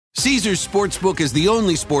Caesars Sportsbook is the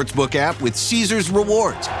only sportsbook app with Caesars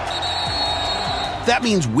Rewards. That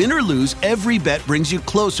means win or lose, every bet brings you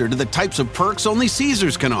closer to the types of perks only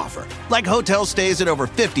Caesars can offer. Like hotel stays at over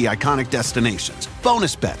 50 iconic destinations,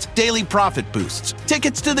 bonus bets, daily profit boosts,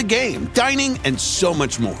 tickets to the game, dining, and so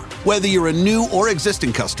much more. Whether you're a new or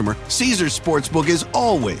existing customer, Caesars Sportsbook is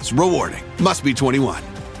always rewarding. Must be 21.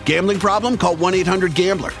 Gambling problem? Call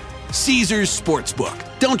 1-800-GAMBLER. Caesars Sportsbook.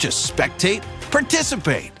 Don't just spectate,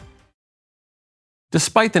 participate.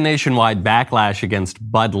 Despite the nationwide backlash against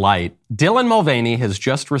Bud Light, Dylan Mulvaney has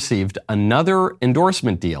just received another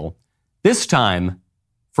endorsement deal, this time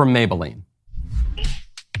from Maybelline.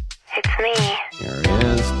 It's me. Here he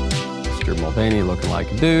is, Mr. Mulvaney looking like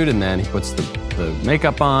a dude, and then he puts the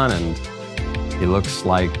makeup on, and he looks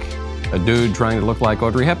like a dude trying to look like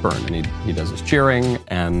Audrey Hepburn, and he does his cheering,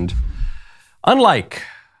 and unlike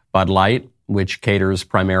Bud Light, which caters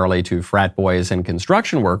primarily to frat boys and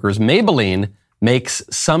construction workers, Maybelline makes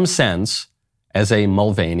some sense as a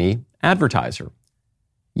Mulvaney advertiser.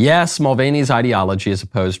 Yes, Mulvaney's ideology is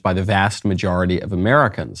opposed by the vast majority of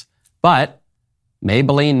Americans, but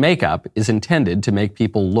Maybelline makeup is intended to make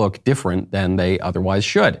people look different than they otherwise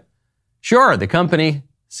should. Sure, the company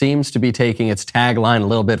seems to be taking its tagline a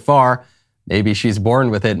little bit far. Maybe she's born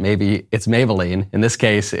with it. Maybe it's Maybelline. In this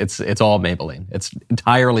case, it's all Maybelline. It's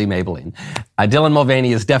entirely Maybelline. Dylan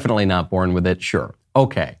Mulvaney is definitely not born with it. Sure.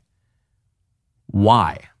 Okay.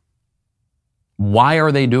 Why? Why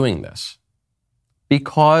are they doing this?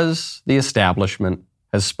 Because the establishment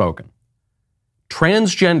has spoken.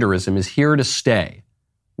 Transgenderism is here to stay,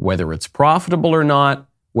 whether it's profitable or not,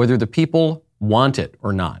 whether the people want it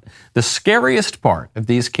or not. The scariest part of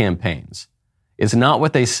these campaigns is not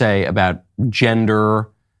what they say about gender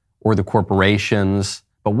or the corporations,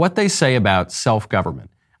 but what they say about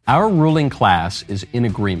self-government. Our ruling class is in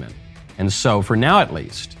agreement. And so, for now at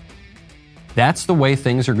least, that's the way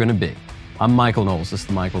things are going to be. I'm Michael Knowles. This is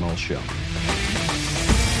The Michael Knowles Show.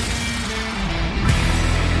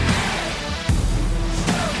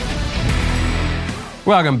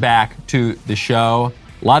 Welcome back to the show.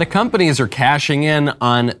 A lot of companies are cashing in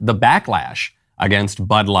on the backlash against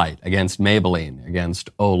Bud Light, against Maybelline, against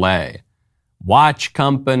Olay. Watch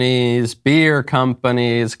companies, beer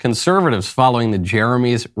companies, conservatives following the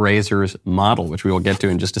Jeremy's Razors model, which we will get to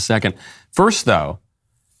in just a second. First, though,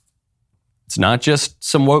 it's not just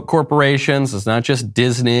some woke corporations. It's not just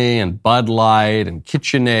Disney and Bud Light and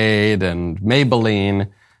KitchenAid and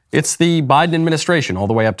Maybelline. It's the Biden administration all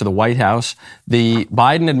the way up to the White House. The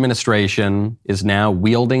Biden administration is now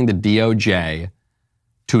wielding the DOJ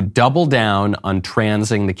to double down on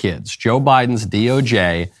transing the kids. Joe Biden's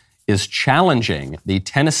DOJ is challenging the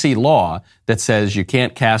Tennessee law that says you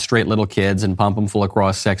can't castrate little kids and pump them full of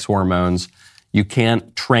cross-sex hormones. You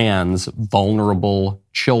can't trans vulnerable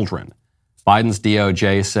children. Biden's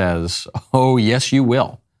DOJ says, oh, yes, you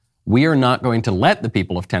will. We are not going to let the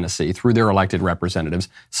people of Tennessee, through their elected representatives,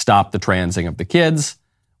 stop the transing of the kids.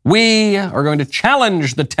 We are going to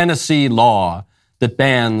challenge the Tennessee law that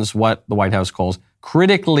bans what the White House calls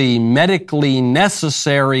critically, medically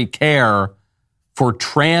necessary care for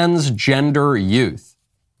transgender youth.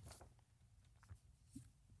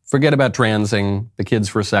 Forget about transing the kids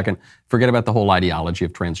for a second. Forget about the whole ideology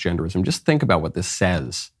of transgenderism. Just think about what this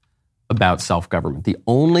says about self-government. The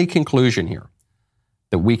only conclusion here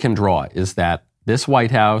that we can draw is that this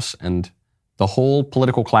White House and the whole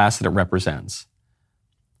political class that it represents,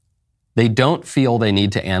 they don't feel they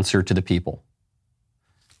need to answer to the people.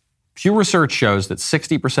 Pew Research shows that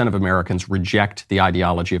 60% of Americans reject the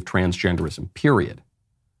ideology of transgenderism, period.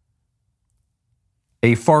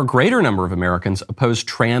 A far greater number of Americans oppose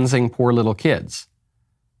transing poor little kids.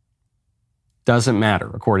 Doesn't matter,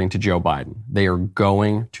 according to Joe Biden. They are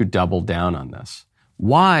going to double down on this.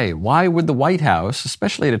 Why? Why would the White House,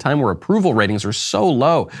 especially at a time where approval ratings are so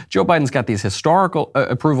low? Joe Biden's got these historical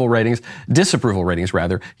disapproval ratings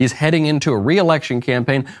rather. He's heading into a re-election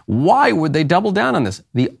campaign. Why would they double down on this?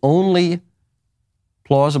 The only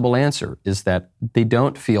plausible answer is that they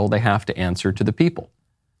don't feel they have to answer to the people.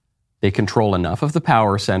 They control enough of the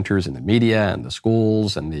power centers in the media and the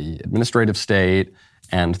schools and the administrative state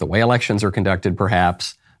and the way elections are conducted,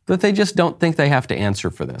 perhaps, that they just don't think they have to answer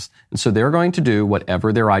for this. And so they're going to do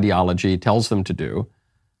whatever their ideology tells them to do.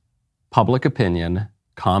 Public opinion,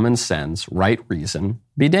 common sense, right reason,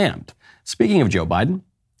 be damned. Speaking of Joe Biden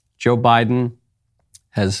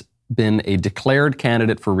has been a declared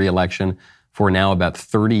candidate for re-election for now about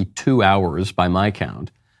 32 hours by my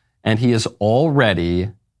count. And he is already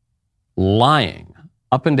lying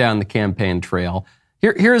up and down the campaign trail.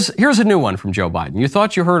 Here's a new one from Joe Biden. You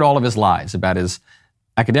thought you heard all of his lies about his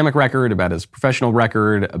academic record, about his professional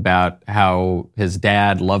record, about how his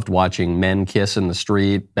dad loved watching men kiss in the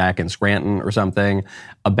street back in Scranton or something,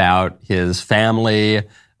 about his family,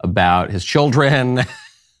 about his children,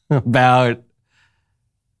 about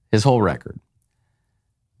his whole record.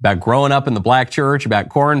 About growing up in the black church, about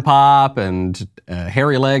corn pop and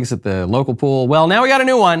hairy legs at the local pool. Well, now we got a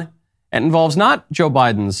new one. It involves not Joe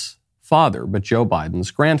Biden's father, but Joe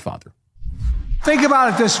Biden's grandfather. Think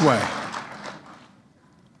about it this way.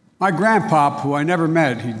 My grandpop, who I never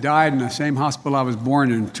met, he died in the same hospital I was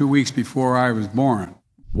born in 2 weeks before I was born.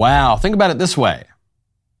 Wow, think about it this way.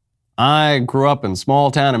 I grew up in small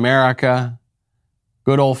town America,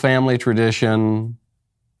 good old family tradition,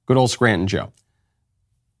 good old Scranton Joe.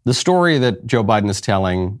 The story that Joe Biden is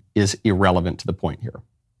telling is irrelevant to the point here.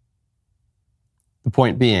 The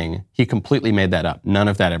point being, he completely made that up. None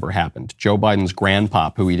of that ever happened. Joe Biden's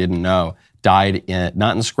grandpop, who he didn't know, died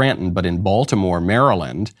not in Scranton, but in Baltimore,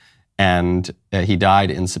 Maryland, and he died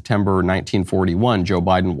in September 1941. Joe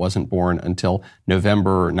Biden wasn't born until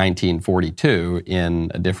November 1942 in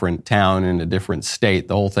a different town, in a different state.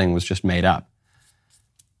 The whole thing was just made up.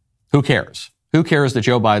 Who cares? Who cares that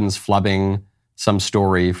Joe Biden's flubbing some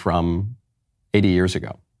story from 80 years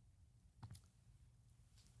ago?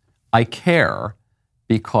 I care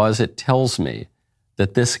because it tells me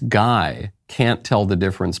that this guy can't tell the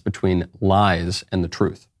difference between lies and the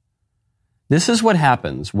truth. This is what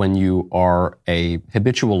happens when you are a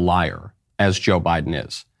habitual liar, as Joe Biden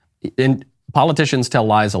is. And politicians tell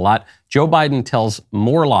lies a lot. Joe Biden tells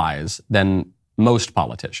more lies than most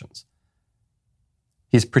politicians.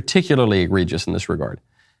 He's particularly egregious in this regard.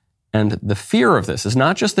 And the fear of this is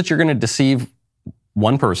not just that you're going to deceive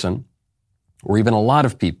one person or even a lot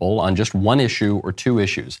of people on just one issue or two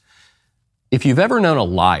issues. If you've ever known a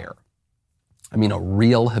liar, I mean a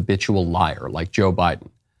real habitual liar like Joe Biden,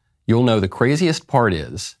 you'll know the craziest part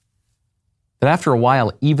is that after a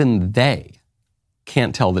while, even they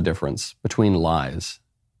can't tell the difference between lies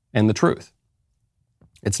and the truth.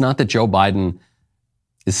 It's not that Joe Biden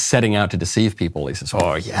is setting out to deceive people. He says,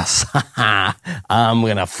 oh, yes, I'm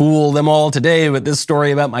going to fool them all today with this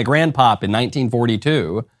story about my grandpop in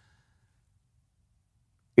 1942.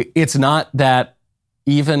 It's not that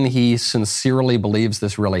even he sincerely believes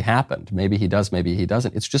this really happened. Maybe he does, maybe he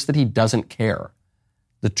doesn't. It's just that he doesn't care.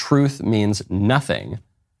 The truth means nothing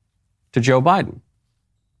to Joe Biden.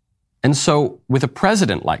 And so with a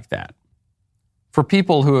president like that, for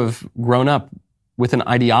people who have grown up with an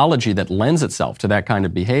ideology that lends itself to that kind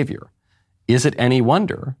of behavior, is it any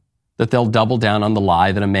wonder that they'll double down on the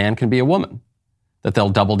lie that a man can be a woman? That they'll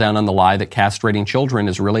double down on the lie that castrating children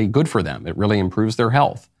is really good for them. It really improves their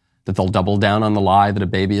health. That they'll double down on the lie that a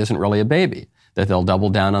baby isn't really a baby. That they'll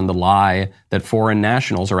double down on the lie that foreign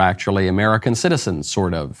nationals are actually American citizens,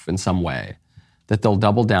 sort of, in some way. That they'll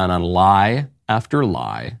double down on lie after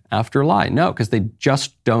lie after lie. No, because they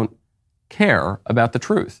just don't care about the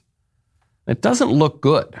truth. It doesn't look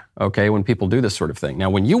good, okay, when people do this sort of thing. Now,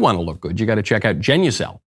 when you want to look good, you got to check out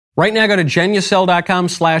Genucel. Right now, go to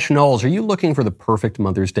Genucel.com/Knowles. Are you looking for the perfect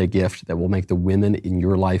Mother's Day gift that will make the women in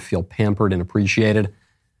your life feel pampered and appreciated?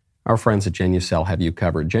 Our friends at Genucel have you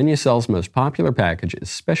covered. Genucel's most popular package is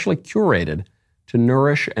specially curated to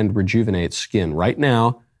nourish and rejuvenate skin. Right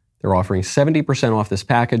now, they're offering 70% off this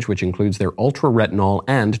package, which includes their Ultra Retinol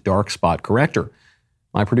and Dark Spot Corrector.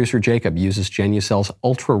 My producer Jacob uses Genucel's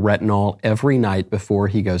Ultra Retinol every night before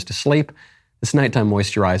he goes to sleep. This nighttime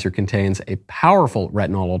moisturizer contains a powerful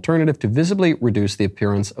retinol alternative to visibly reduce the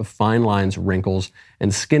appearance of fine lines, wrinkles,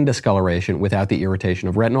 and skin discoloration without the irritation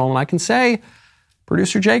of retinol. And I can say,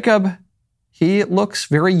 producer Jacob, he looks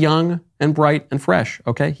very young and bright and fresh.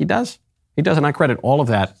 Okay, he does. He does, and I credit all of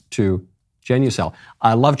that to Genucel.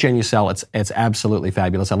 I love Genucel. It's absolutely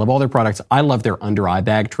fabulous. I love all their products. I love their under eye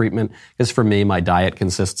bag treatment because for me, my diet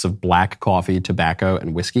consists of black coffee, tobacco,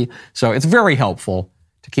 and whiskey. So it's very helpful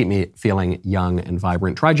to keep me feeling young and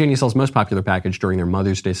vibrant. Try Genucel's most popular package during their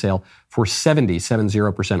Mother's Day sale for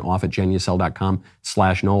 70% off at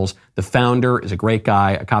Genucel.com/Knowles. The founder is a great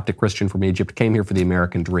guy, a Coptic Christian from Egypt, came here for the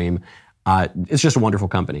American dream. It's just a wonderful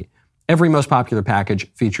company. Every most popular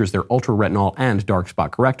package features their Ultra Retinol and Dark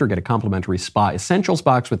Spot Corrector. Get a complimentary Spa Essentials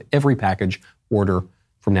box with every package order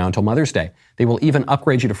from now until Mother's Day. They will even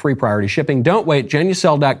upgrade you to free priority shipping. Don't wait.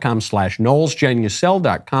 Genucel.com/Knowles.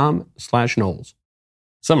 Genucel.com/Knowles.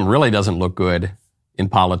 Something really doesn't look good in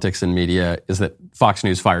politics and media is that Fox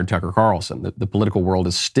News fired Tucker Carlson. The political world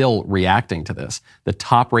is still reacting to this. The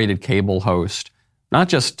top-rated cable host, not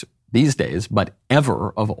just these days, but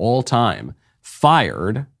ever of all time,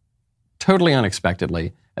 fired totally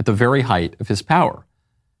unexpectedly at the very height of his power.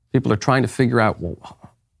 People are trying to figure out, well,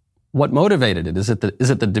 what motivated it? Is it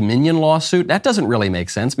the Dominion lawsuit? That doesn't really make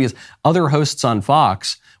sense because other hosts on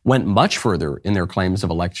Fox went much further in their claims of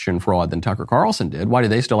election fraud than Tucker Carlson did. Why do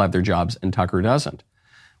they still have their jobs and Tucker doesn't?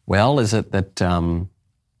 Well, is it that,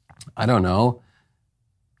 I don't know,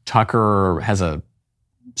 Tucker has a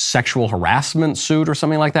sexual harassment suit or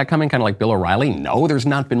something like that coming, kind of like Bill O'Reilly? No, there's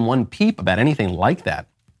not been one peep about anything like that.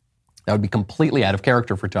 That would be completely out of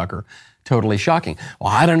character for Tucker. Totally shocking.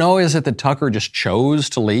 Well, I don't know, is it that Tucker just chose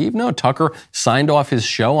to leave? No, Tucker signed off his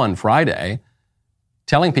show on Friday,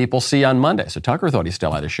 telling people, see you on Monday. So Tucker thought he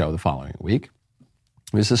still had a show the following week.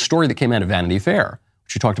 It was a story that came out of Vanity Fair,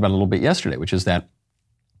 which we talked about a little bit yesterday, which is that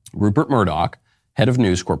Rupert Murdoch, head of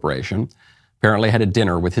News Corporation, apparently had a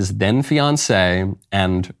dinner with his then fiancée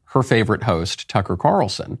and her favorite host, Tucker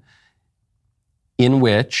Carlson, in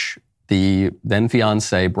which the then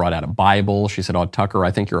fiancée brought out a Bible. She said, "Oh, Tucker,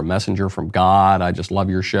 I think you're a messenger from God. I just love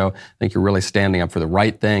your show. I think you're really standing up for the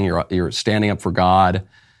right thing. You're standing up for God."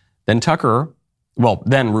 Then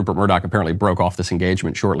Rupert Murdoch apparently broke off this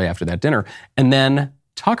engagement shortly after that dinner. And then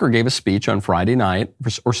Tucker gave a speech on Friday night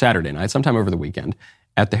or Saturday night, sometime over the weekend,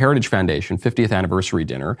 at the Heritage Foundation 50th anniversary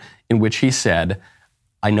dinner, in which he said,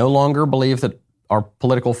 "I no longer believe that our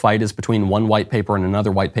political fight is between one white paper and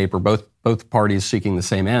another white paper, both parties seeking the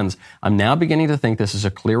same ends. I'm now beginning to think this is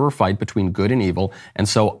a clearer fight between good and evil. And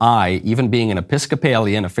so I, even being an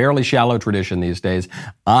Episcopalian, a fairly shallow tradition these days,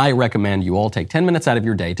 I recommend you all take 10 minutes out of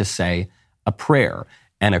your day to say a prayer."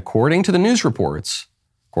 And according to the news reports,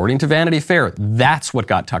 according to Vanity Fair, that's what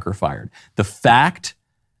got Tucker fired. The fact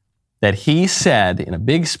that he said in a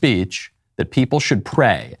big speech that people should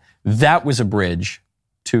pray, that was a bridge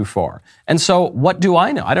too far. And so what do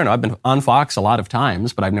I know? I don't know. I've been on Fox a lot of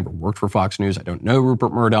times, but I've never worked for Fox News. I don't know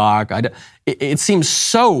Rupert Murdoch. It seems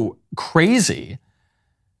so crazy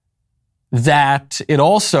that it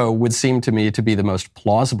also would seem to me to be the most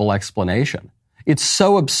plausible explanation. It's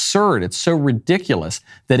so absurd. It's so ridiculous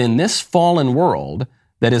that in this fallen world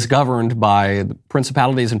that is governed by the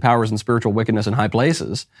principalities and powers and spiritual wickedness in high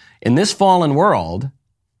places, in this fallen world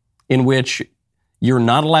in which you're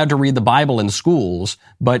not allowed to read the Bible in schools,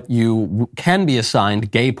 but you can be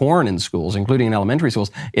assigned gay porn in schools, including in elementary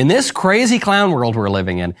schools. In this crazy clown world we're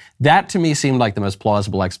living in, that to me seemed like the most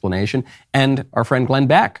plausible explanation. And our friend Glenn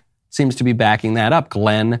Beck seems to be backing that up.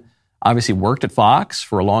 Glenn obviously worked at Fox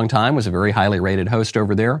for a long time, was a very highly rated host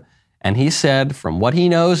over there. And he said, from what he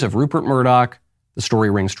knows of Rupert Murdoch, the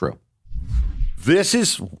story rings true. This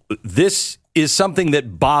is something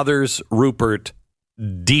that bothers Rupert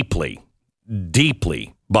deeply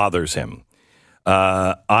bothers him.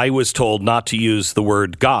 I was told not to use the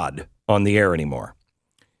word God on the air anymore.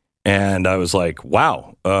 And I was like,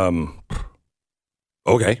 wow,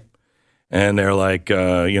 okay. And they're like,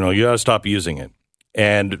 you got to stop using it.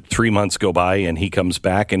 And 3 months go by and he comes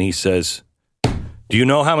back and he says, "Do you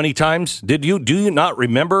know how many times? Do you not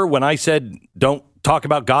remember when I said don't talk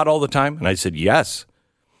about God all the time?" And I said, "Yes."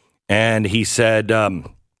 And he said, "Do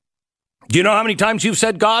you know how many times you've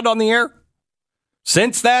said God on the air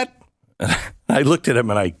since that?" I looked at him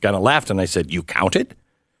and I kind of laughed and I said, "You counted?"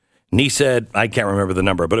 And he said, I can't remember the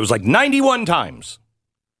number, but it was like 91 times.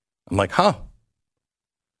 I'm like, huh?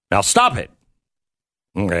 Now stop it.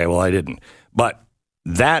 Okay, well, I didn't. But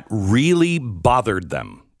that really bothered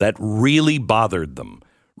them.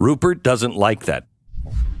 Rupert doesn't like that.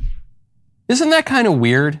 Isn't that kind of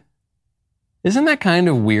weird? Isn't that kind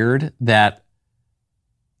of weird that,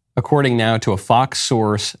 according now to a Fox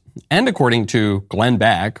source and according to Glenn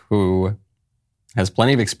Beck, who has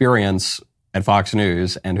plenty of experience at Fox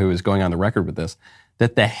News and who is going on the record with this,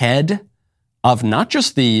 that the head of not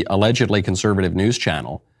just the allegedly conservative news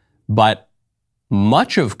channel, but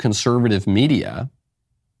much of conservative media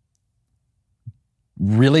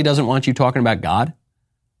really doesn't want you talking about God?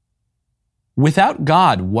 Without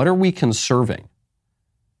God, what are we conserving?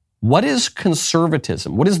 What is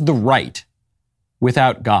conservatism? What is the right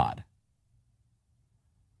without God?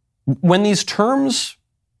 When these terms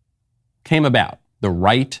came about, the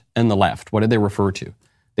right and the left, what did they refer to?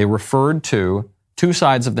 They referred to two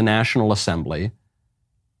sides of the National Assembly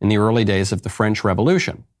in the early days of the French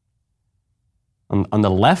Revolution. On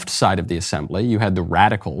the left side of the assembly, you had the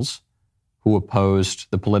radicals who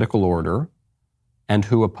opposed the political order and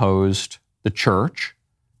who opposed the church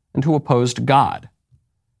and who opposed God.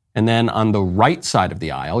 And then on the right side of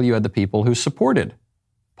the aisle, you had the people who supported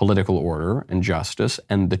political order and justice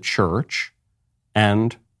and the church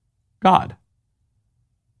and God.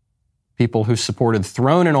 People who supported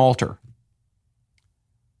throne and altar.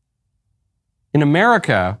 In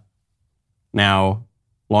America, now,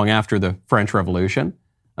 long after the French Revolution,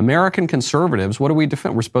 American conservatives, what do we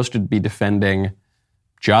defend? We're supposed to be defending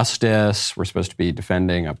justice. We're supposed to be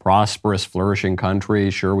defending a prosperous, flourishing country.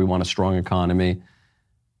 Sure, we want a strong economy.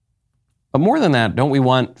 But more than that, don't we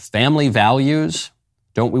want family values?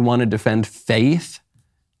 Don't we want to defend faith?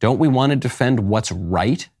 Don't we want to defend what's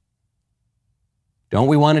right? Don't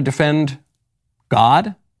we want to defend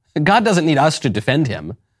God? God doesn't need us to defend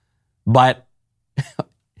him, but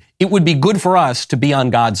it would be good for us to be on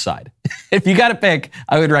God's side. If you got to pick,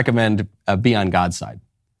 I would recommend be on God's side.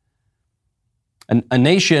 A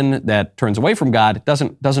nation that turns away from God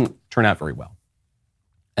doesn't turn out very well.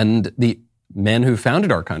 And the men who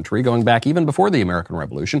founded our country, going back even before the American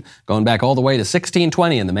Revolution, going back all the way to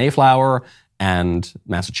 1620 in the Mayflower and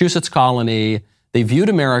Massachusetts colony, they viewed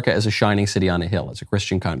America as a shining city on a hill, as a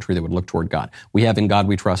Christian country that would look toward God. We have in God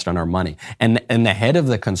we trust on our money. And the head of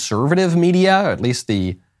the conservative media, at least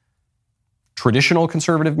the traditional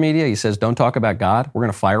conservative media, he says, don't talk about God. We're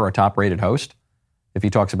going to fire our top-rated host if he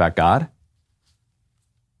talks about God.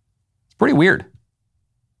 It's pretty weird.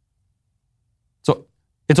 So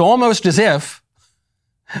it's almost as if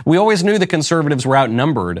we always knew the conservatives were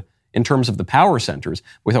outnumbered in terms of the power centers.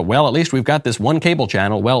 We thought, well, at least we've got this one cable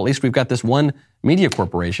channel. Well, at least we've got this one media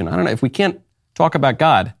corporation. I don't know. If we can't talk about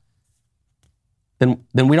God, then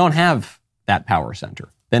we don't have that power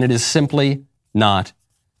center. Then it is simply not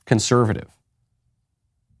conservative.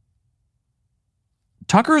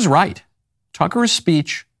 Tucker's right. Tucker's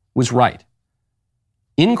speech was right.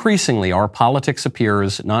 Increasingly, our politics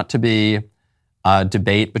appears not to be a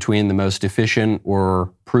debate between the most efficient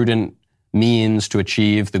or prudent means to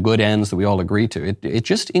achieve the good ends that we all agree to. It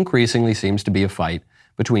just increasingly seems to be a fight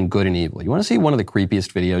between good and evil. You want to see one of the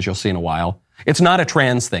creepiest videos you'll see in a while? It's not a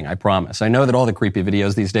trans thing, I promise. I know that all the creepy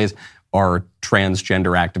videos these days are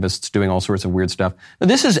transgender activists doing all sorts of weird stuff. But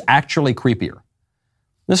this is actually creepier.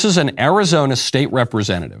 This is an Arizona state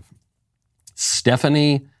representative,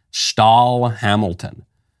 Stephanie Stahl Hamilton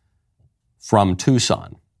from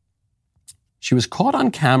Tucson. She was caught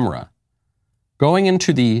on camera going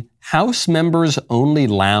into the House Members Only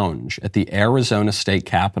Lounge at the Arizona State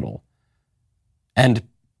Capitol and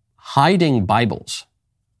hiding Bibles.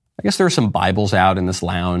 I guess there are some Bibles out in this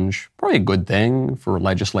lounge. Probably a good thing for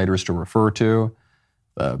legislators to refer to.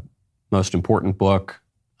 The most important book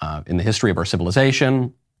in the history of our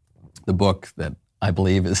civilization. The book that I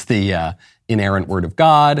believe is the inerrant Word of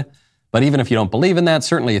God. But even if you don't believe in that,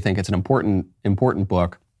 certainly you think it's an important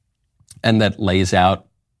book, and that lays out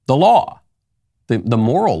the law, the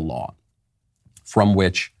moral law from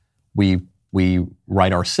which we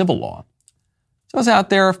write our civil law. So it's out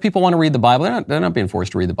there. If people want to read the Bible, they're not being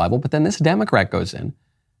forced to read the Bible. But then this Democrat goes in,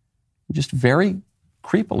 just very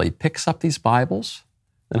creepily picks up these Bibles,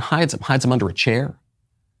 and hides them under a chair,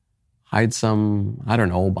 hides them, I don't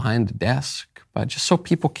know, behind a desk, but just so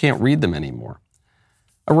people can't read them anymore.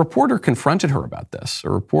 A reporter confronted her about this. A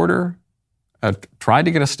reporter tried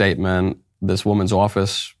to get a statement. This woman's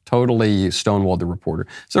office totally stonewalled the reporter.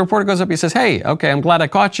 So the reporter goes up, he says, hey, okay, I'm glad I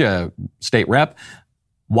caught you, state rep.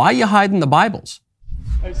 Why are you hiding the Bibles?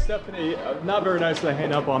 Hey, Stephanie, not very nice to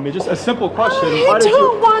hang up on me. Just a simple question. I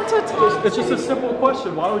don't want to talk. It's just a simple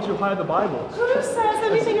question. Why would you hide the Bibles? Who says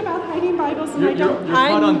anything about hiding Bibles? And You're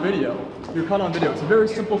caught on video. You're caught on video. It's a very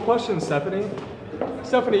simple question, Stephanie.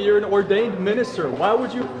 Stephanie, you're an ordained minister. Why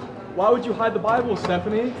would you hide the Bible,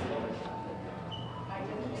 Stephanie?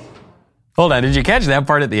 Hold on, did you catch that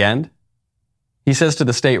part at the end? He says to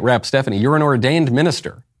the state rep, Stephanie, you're an ordained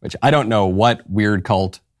minister, which I don't know what weird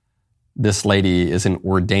cult this lady is an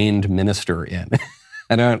ordained minister in.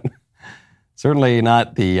 Certainly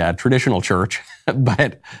not the traditional church,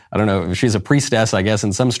 but I don't know if she's a priestess, I guess,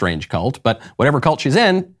 in some strange cult. But whatever cult she's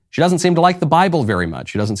in, she doesn't seem to like the Bible very much.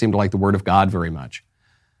 She doesn't seem to like the Word of God very much.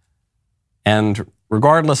 And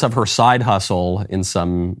regardless of her side hustle in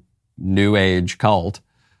some New Age cult,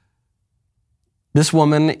 this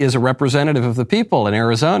woman is a representative of the people in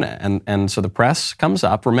Arizona. And so the press comes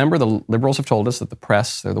up. Remember, the liberals have told us that the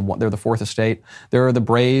press, they're the fourth estate. They're the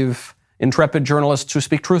brave, intrepid journalists who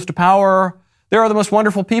speak truth to power. They are the most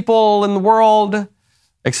wonderful people in the world,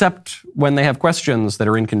 except when they have questions that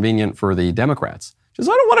are inconvenient for the Democrats. She says,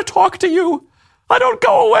 I don't want to talk to you. I don't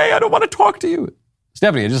go away. I don't want to talk to you.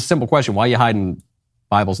 Stephanie, it's just a simple question. Why are you hiding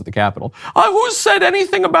Bibles at the Capitol? Who said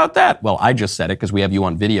anything about that? Well, I just said it because we have you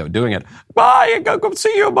on video doing it. Bye, go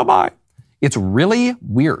see you, bye-bye. It's really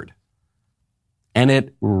weird. And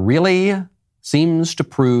it really seems to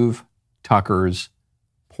prove Tucker's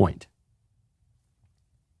point.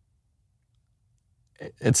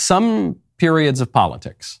 At some periods of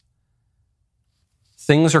politics,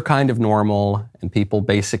 things are kind of normal and people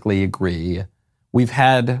basically agree. We've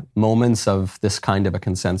had moments of this kind of a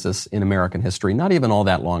consensus in American history, not even all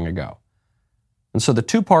that long ago. And so the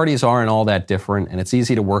two parties aren't all that different, and it's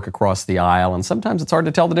easy to work across the aisle, and sometimes it's hard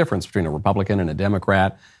to tell the difference between a Republican and a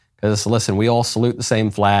Democrat, because, listen, we all salute the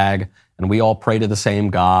same flag, and we all pray to the same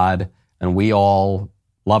God, and we all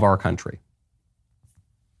love our country.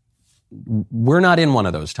 We're not in one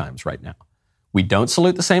of those times right now. We don't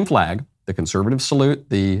salute the same flag. The conservatives salute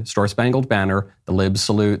the Star-Spangled Banner. The libs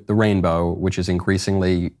salute the rainbow, which is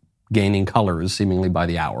increasingly gaining colors seemingly by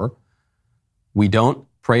the hour. We don't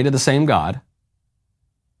pray to the same God.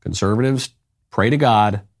 Conservatives pray to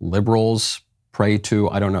God. Liberals pray to,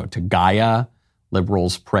 to Gaia.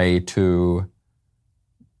 Liberals pray to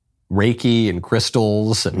Reiki and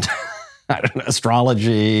crystals and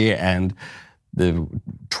astrology and the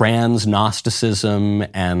trans-Gnosticism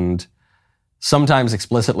and sometimes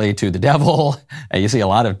explicitly to the devil. You see a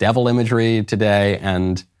lot of devil imagery today,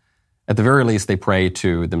 and at the very least, they pray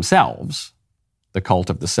to themselves, the cult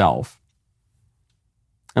of the self.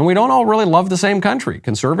 And we don't all really love the same country.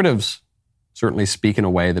 Conservatives certainly speak in a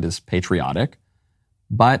way that is patriotic,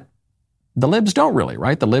 but the libs don't really,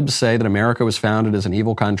 right? The libs say that America was founded as an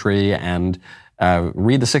evil country, and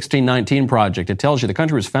read the 1619 Project. It tells you the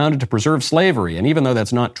country was founded to preserve slavery. And even though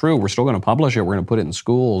that's not true, we're still going to publish it. We're going to put it in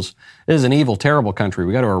schools. It is an evil, terrible country.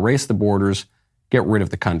 We got to erase the borders, get rid of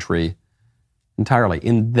the country entirely.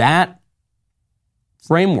 In that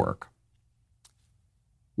framework,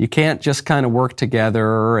 you can't just kind of work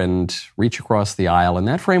together and reach across the aisle. In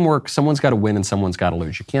that framework, someone's got to win and someone's got to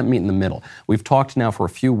lose. You can't meet in the middle. We've talked now for a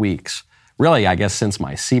few weeks, really, I guess, since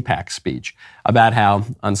my CPAC speech, about how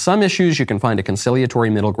on some issues you can find a conciliatory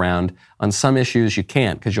middle ground. On some issues you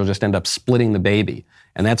can't, because you'll just end up splitting the baby.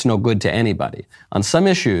 And that's no good to anybody. On some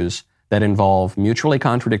issues that involve mutually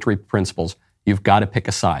contradictory principles, you've got to pick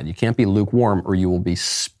a side. You can't be lukewarm or you will be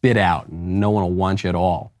spit out and no one will want you at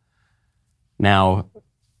all. Now,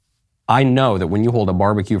 I know that when you hold a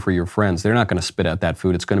barbecue for your friends, they're not going to spit out that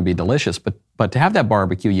food. It's going to be delicious. But to have that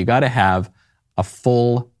barbecue, you got to have a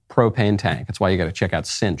full propane tank. That's why you got to check out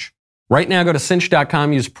Cinch. Right now, go to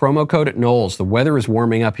cinch.com, use promo code Knowles. The weather is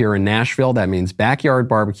warming up here in Nashville. That means backyard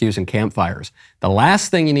barbecues and campfires. The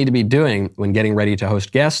last thing you need to be doing when getting ready to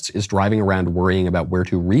host guests is driving around worrying about where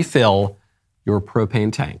to refill your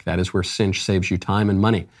propane tank. That is where Cinch saves you time and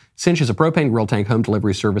money. Cinch is a propane grill tank home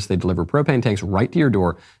delivery service. They deliver propane tanks right to your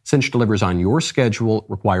door. Cinch delivers on your schedule,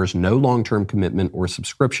 requires no long-term commitment or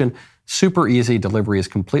subscription. Super easy. Delivery is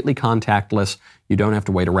completely contactless. You don't have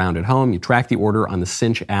to wait around at home. You track the order on the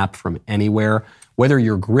Cinch app from anywhere. Whether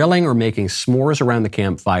you're grilling or making s'mores around the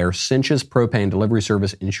campfire, Cinch's propane delivery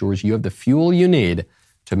service ensures you have the fuel you need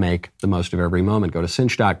to make the most of every moment. Go to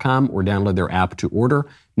cinch.com or download their app to order.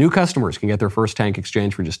 New customers can get their first tank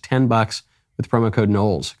exchange for just $10 with promo code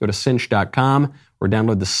Knowles. Go to cinch.com or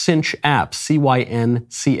download the Cinch app,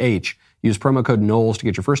 CYNCH. Use promo code Knowles to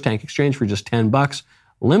get your first tank exchange for just $10.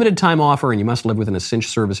 Limited time offer, and you must live within a Cinch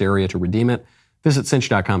service area to redeem it. Visit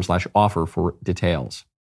cinch.com/offer for details.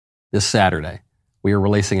 This Saturday, we are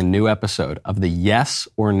releasing a new episode of the Yes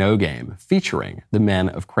or No Game featuring the men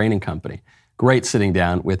of Crane & Company. Great sitting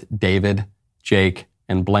down with David, Jake,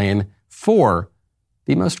 and Blaine for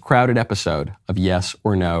the most crowded episode of Yes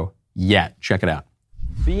or No yet. Check it out.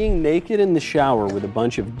 Being naked in the shower with a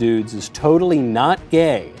bunch of dudes is totally not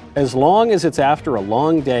gay, as long as it's after a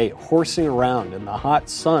long day horsing around in the hot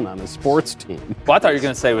sun on a sports team. Well, I thought you were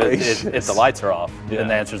going to say if the lights are off, then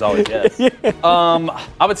the answer's always yes. Yeah.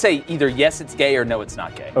 I would say either yes, it's gay, or no, it's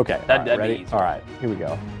not gay. Okay. That'd ready? be easy. All right, here we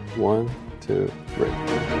go. 1, 2, 3.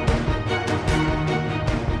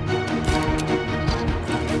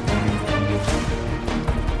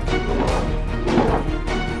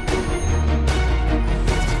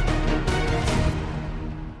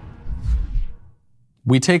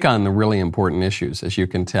 We take on the really important issues, as you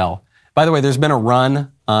can tell. By the way, there's been a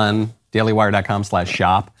run on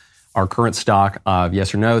dailywire.com/shop. Our current stock of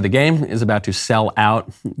Yes or No, the game, is about to sell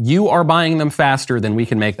out. You are buying them faster than we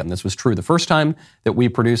can make them. This was true the first time that we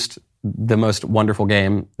produced the most wonderful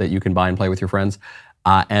game that you can buy and play with your friends.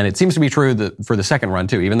 And it seems to be true for the second run,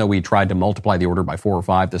 too. Even though we tried to multiply the order by 4 or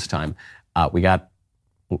 5 this time, we got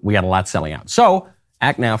a lot selling out. So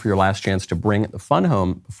act now for your last chance to bring the fun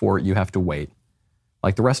home before you have to wait.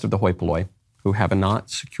 Like the rest of the hoi polloi who have not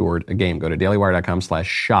secured a game. Go to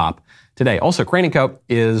dailywire.com/shop today. Also, Crane & Co.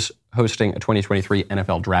 is hosting a 2023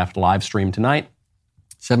 NFL Draft live stream tonight,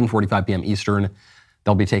 7:45 p.m. Eastern.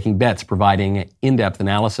 They'll be taking bets, providing in-depth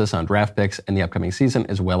analysis on draft picks and the upcoming season,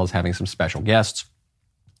 as well as having some special guests.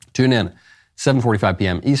 Tune in, 7:45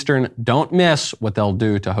 p.m. Eastern. Don't miss what they'll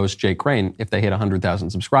do to host Jake Crane if they hit 100,000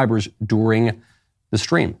 subscribers during the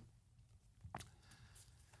stream.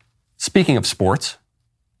 Speaking of sports,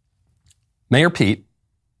 Mayor Pete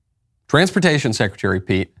Transportation Secretary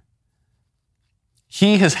Pete,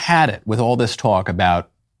 he has had it with all this talk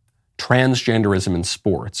about transgenderism in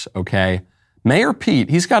sports, okay? Mayor Pete,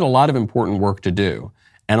 he's got a lot of important work to do.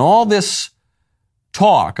 And all this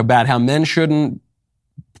talk about how men shouldn't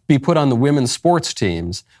be put on the women's sports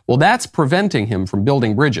teams, well, that's preventing him from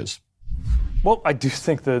building bridges. Well, I do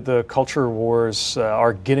think the culture wars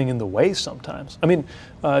are getting in the way sometimes. I mean,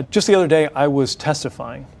 just the other day, I was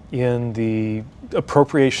testifying in the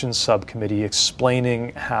Appropriations Subcommittee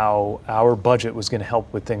explaining how our budget was going to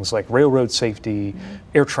help with things like railroad safety,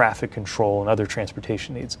 air traffic control, and other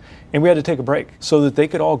transportation needs. And we had to take a break so that they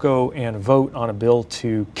could all go and vote on a bill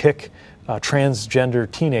to kick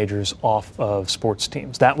transgender teenagers off of sports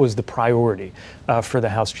teams. That was the priority for the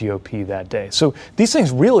House GOP that day. So these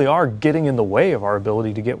things really are getting in the way of our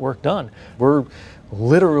ability to get work done. We're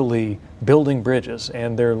literally building bridges,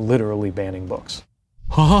 and they're literally banning books.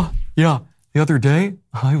 Yeah. The other day,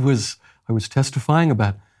 I was testifying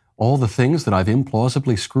about all the things that I've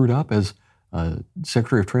implausibly screwed up as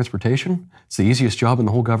Secretary of Transportation. It's the easiest job in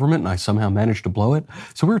the whole government, and I somehow managed to blow it.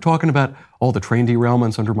 So we were talking about all the train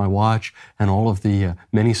derailments under my watch and all of the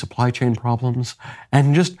many supply chain problems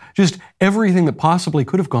and just everything that possibly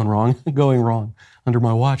could have gone wrong, going wrong under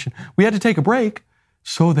my watch. And we had to take a break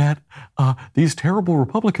so that these terrible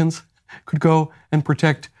Republicans could go and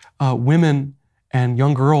protect women and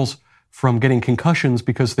young girls from getting concussions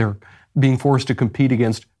because they're being forced to compete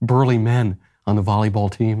against burly men on the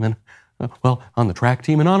volleyball team and, on the track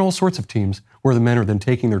team and on all sorts of teams where the men are then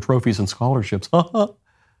taking their trophies and scholarships.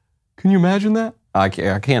 Can you imagine that? I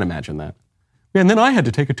can't imagine that. And then I had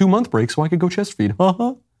to take a 2-month break so I could go chest feed.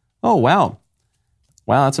 Oh, wow.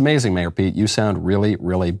 Wow, that's amazing, Mayor Pete. You sound really,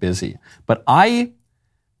 really busy. But I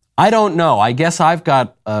don't know. I guess I've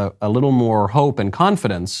got a little more hope and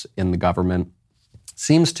confidence in the government.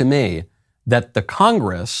 Seems to me that the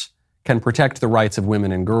Congress can protect the rights of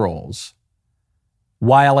women and girls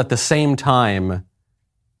while at the same time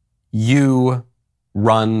you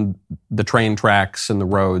run the train tracks and the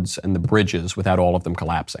roads and the bridges without all of them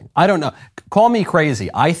collapsing. I don't know. Call me crazy.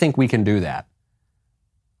 I think we can do that.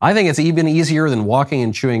 I think it's even easier than walking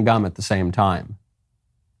and chewing gum at the same time.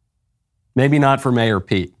 Maybe not for Mayor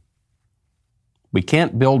Pete. We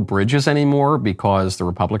can't build bridges anymore because the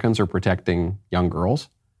Republicans are protecting young girls.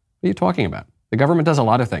 What are you talking about? The government does a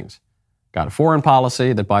lot of things. Got a foreign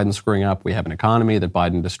policy that Biden's screwing up. We have an economy that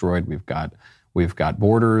Biden destroyed. We've got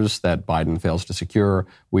borders that Biden fails to secure.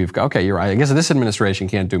 You're right. I guess this administration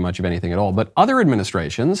can't do much of anything at all. But other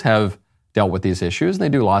administrations have dealt with these issues, and they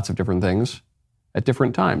do lots of different things at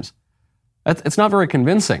different times. It's not very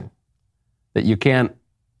convincing that you can't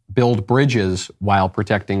build bridges while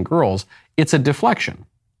protecting girls. It's a deflection.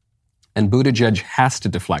 And Buttigieg has to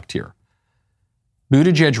deflect here.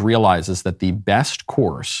 Buttigieg realizes that the best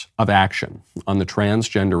course of action on the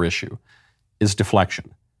transgender issue is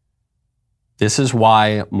deflection. This is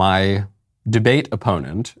why my debate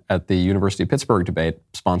opponent at the University of Pittsburgh debate,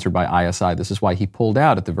 sponsored by ISI, this is why he pulled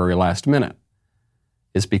out at the very last minute,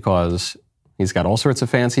 is because he's got all sorts of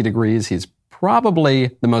fancy degrees. He's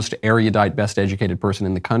probably the most erudite, best educated person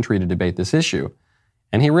in the country to debate this issue.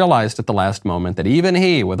 And he realized at the last moment that even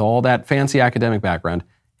he, with all that fancy academic background,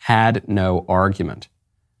 had no argument.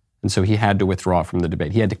 And so he had to withdraw from the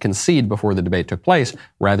debate. He had to concede before the debate took place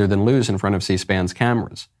rather than lose in front of C-SPAN's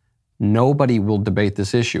cameras. Nobody will debate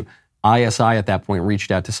this issue. ISI at that point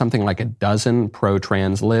reached out to something like a dozen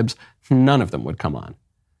pro-trans libs. None of them would come on.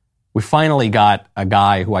 We finally got a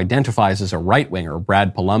guy who identifies as a right-winger,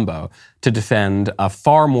 Brad Palumbo, to defend a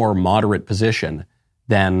far more moderate position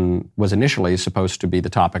than was initially supposed to be the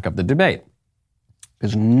topic of the debate.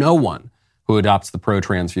 There's no one who adopts the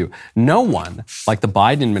pro-trans view. No one, like the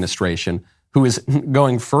Biden administration, who is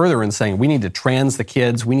going further and saying we need to trans the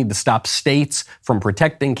kids, we need to stop states from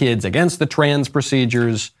protecting kids against the trans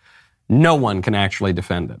procedures. No one can actually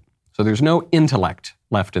defend it. So there's no intellect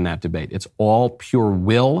left in that debate. It's all pure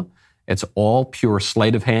will. It's all pure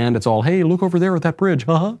sleight of hand. It's all, hey, look over there at that bridge.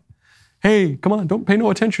 Hey, come on, don't pay no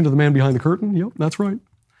attention to the man behind the curtain. Yep, that's right.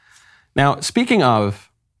 Now, speaking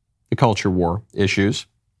of the culture war issues,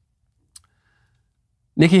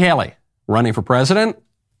 Nikki Haley running for president,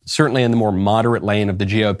 certainly in the more moderate lane of the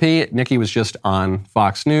GOP. Nikki was just on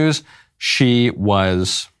Fox News. She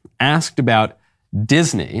was asked about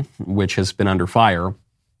Disney, which has been under fire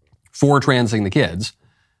for transing the kids,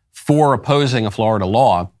 for opposing a Florida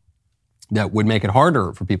law that would make it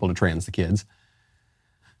harder for people to trans the kids.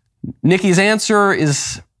 Nikki's answer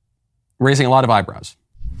is raising a lot of eyebrows.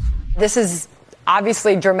 This is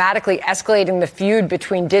obviously dramatically escalating the feud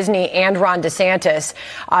between Disney and Ron DeSantis.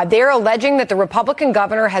 They're alleging that the Republican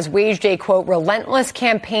governor has waged a, quote, relentless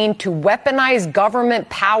campaign to weaponize government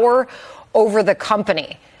power over the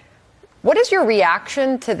company. What is your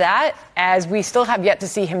reaction to that, as we still have yet to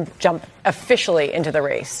see him jump officially into the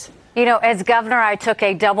race? You know, as governor, I took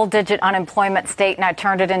a double-digit unemployment state and I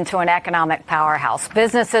turned it into an economic powerhouse.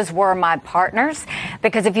 Businesses were my partners,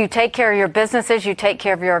 because if you take care of your businesses, you take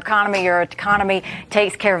care of your economy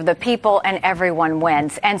takes care of the people, and everyone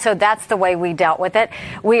wins. And so that's the way we dealt with it.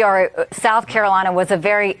 South Carolina was a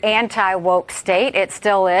very anti-woke state. It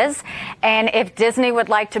still is. And if Disney would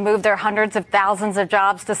like to move their hundreds of thousands of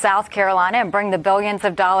jobs to South Carolina and bring the billions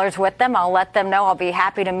of dollars with them, I'll let them know. I'll be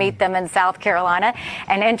happy to meet them in South Carolina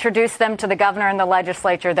and introduce them to the governor and the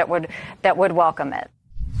legislature that would welcome it.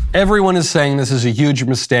 Everyone is saying this is a huge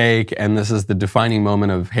mistake and this is the defining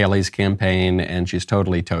moment of Haley's campaign and she's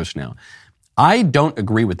totally toast now. I don't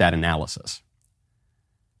agree with that analysis.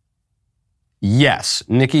 Yes,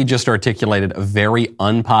 Nikki just articulated a very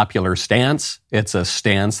unpopular stance. It's a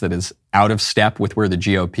stance that is out of step with where the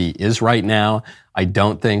GOP is right now. I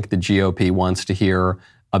don't think the GOP wants to hear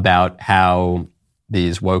about how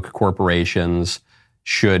these woke corporations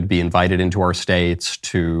should be invited into our states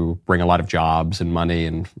to bring a lot of jobs and money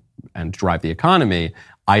and drive the economy.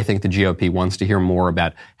 I think the GOP wants to hear more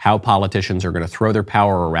about how politicians are going to throw their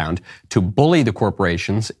power around to bully the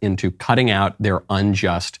corporations into cutting out their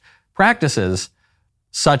unjust practices,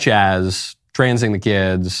 such as transing the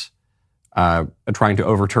kids, trying to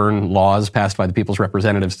overturn laws passed by the people's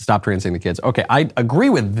representatives to stop transing the kids. Okay, I agree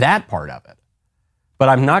with that part of it, but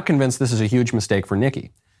I'm not convinced this is a huge mistake for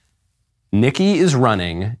Nikki. Nikki is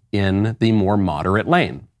running in the more moderate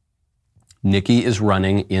lane. Nikki is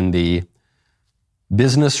running in the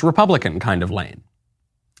business Republican kind of lane.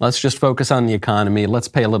 Let's just focus on the economy. Let's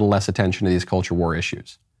pay a little less attention to these culture war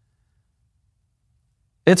issues.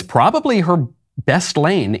 It's probably her best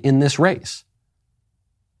lane in this race.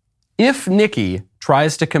 If Nikki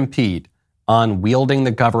tries to compete on wielding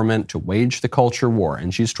the government to wage the culture war,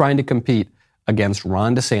 and she's trying to compete against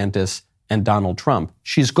Ron DeSantis and Donald Trump,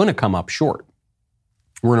 she's going to come up short.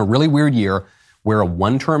 We're in a really weird year where a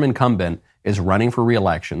one-term incumbent is running for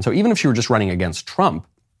re-election. So even if she were just running against Trump,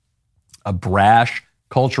 a brash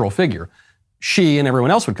cultural figure, she and everyone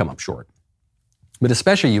else would come up short. But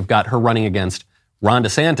especially you've got her running against Ron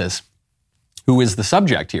DeSantis, who is the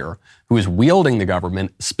subject here, who is wielding the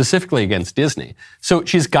government specifically against Disney. So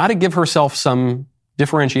she's got to give herself some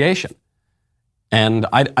differentiation. And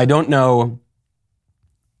I don't know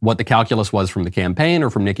what the calculus was from the campaign or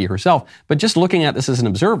from Nikki herself, but just looking at this as an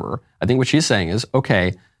observer, I think what she's saying is,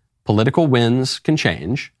 okay, political winds can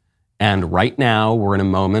change, and right now we're in a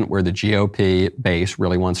moment where the GOP base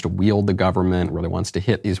really wants to wield the government, really wants to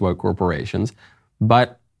hit these woke corporations,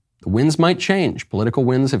 but the winds might change. Political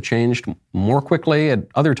winds have changed more quickly at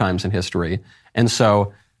other times in history, and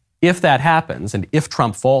so if that happens, and if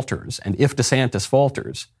Trump falters, and if DeSantis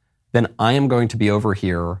falters, then I am going to be over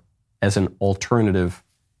here as an alternative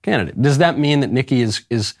candidate. Does that mean that Nikki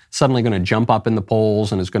is suddenly going to jump up in the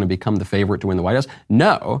polls and is going to become the favorite to win the White House?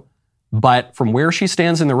 No. But from where she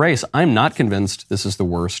stands in the race, I'm not convinced this is the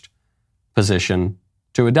worst position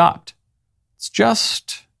to adopt. It's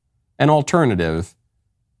just an alternative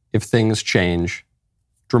if things change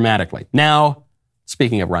dramatically. Now,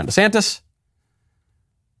 speaking of Ron DeSantis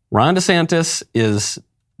is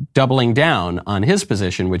doubling down on his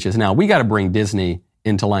position, which is now we got to bring Disney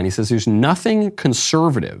into line. He says there's nothing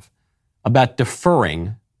conservative about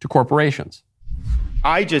deferring to corporations.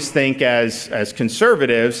 I just think as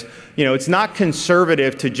conservatives, it's not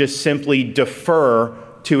conservative to just simply defer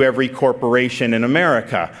to every corporation in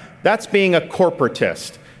America. That's being a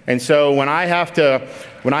corporatist. And so when I have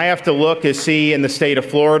to look to see in the state of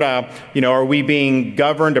Florida, are we being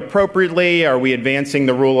governed appropriately? Are we advancing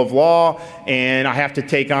the rule of law? And I have to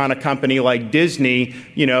take on a company like Disney.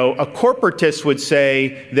 A corporatist would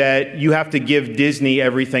say that you have to give Disney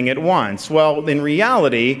everything at once. Well, in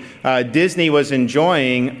reality, Disney was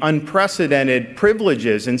enjoying unprecedented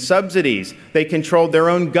privileges and subsidies. They controlled their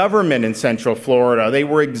own government in Central Florida. They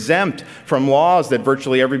were exempt from laws that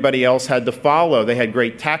virtually everybody else had to follow. They had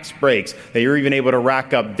great tax breaks. They were even able to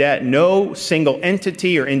rack up debt. No single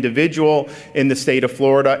entity or individual in the state of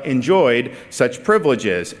Florida enjoyed such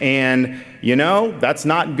privileges. And, that's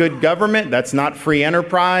not good government. That's not free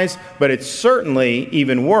enterprise. But it's certainly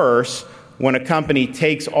even worse when a company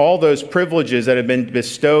takes all those privileges that have been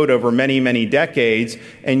bestowed over many, many decades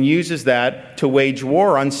and uses that to wage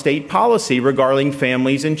war on state policy regarding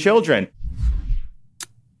families and children.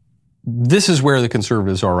 This is where the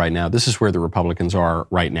conservatives are right now. This is where the Republicans are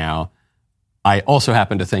right now. I also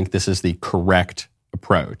happen to think this is the correct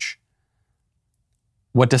approach.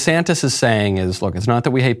 What DeSantis is saying is, look, it's not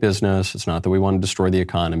that we hate business. It's not that we want to destroy the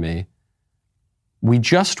economy. We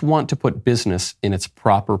just want to put business in its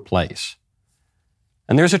proper place.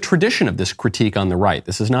 And there's a tradition of this critique on the right.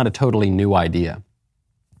 This is not a totally new idea.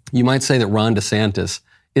 You might say that Ron DeSantis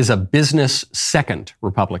is a business second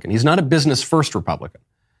Republican. He's not a business first Republican.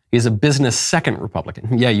 He's a business second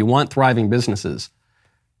Republican. Yeah, you want thriving businesses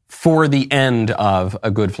for the end of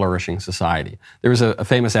a good, flourishing society. There was a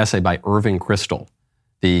famous essay by Irving Kristol,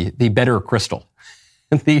 the better Kristol,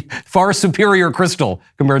 the far superior Kristol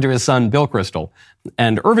compared to his son, Bill Kristol.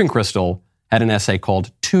 And Irving Kristol had an essay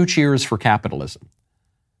called 2 Cheers for Capitalism.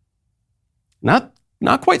 Not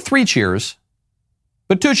quite 3 cheers,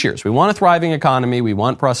 but 2 cheers. We want a thriving economy. We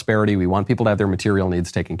want prosperity. We want people to have their material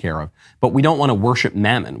needs taken care of. But we don't want to worship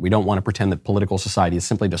mammon. We don't want to pretend that political society is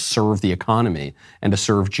simply to serve the economy and to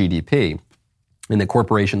serve GDP, and that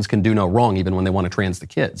corporations can do no wrong even when they want to trans the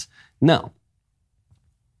kids. No.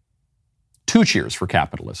 2 cheers for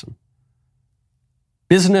capitalism.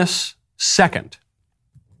 Business second.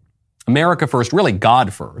 America first, really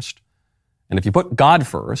God first. And if you put God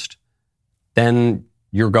first, then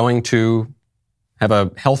you're going to have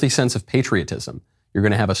a healthy sense of patriotism. You're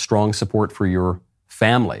going to have a strong support for your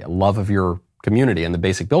family, a love of your community, and the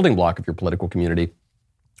basic building block of your political community,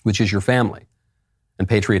 which is your family. And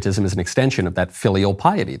patriotism is an extension of that filial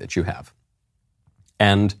piety that you have.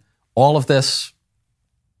 And all of this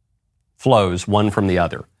flows one from the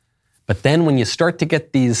other. But then when you start to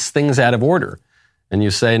get these things out of order, and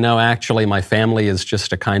you say, no, actually, my family is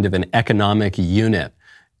just a kind of an economic unit,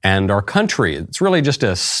 and our country, it's really just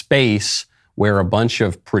a space where a bunch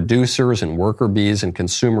of producers and worker bees and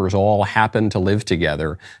consumers all happen to live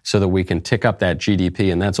together so that we can tick up that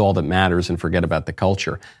GDP, and that's all that matters, and forget about the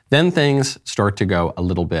culture. Then things start to go a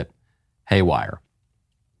little bit haywire.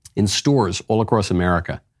 In stores all across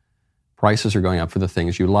America, prices are going up for the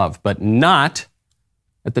things you love, but not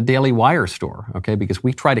at the Daily Wire store, okay? Because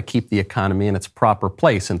we try to keep the economy in its proper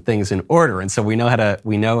place and things in order, and so we know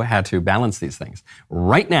how to balance these things.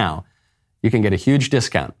 Right now, you can get a huge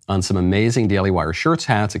discount on some amazing Daily Wire shirts,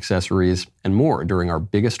 hats, accessories, and more during our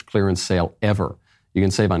biggest clearance sale ever. You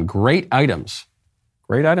can save on great items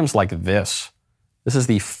like this. This is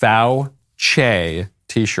the Fau Che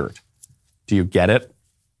t-shirt. Do you get it?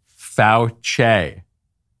 Fau Che.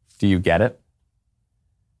 Do you get it?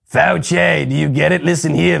 Fau Che, do you get it?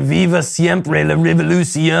 Listen here, viva siempre la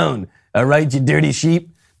revolucion. All right, you dirty sheep.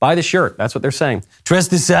 Buy the shirt. That's what they're saying. Trust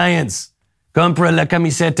the science. Compra la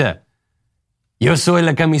camiseta. Yo soy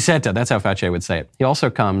la camiseta. That's how Fauci would say it. He also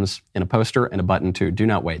comes in a poster and a button too. Do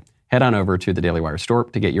not wait. Head on over to the Daily Wire store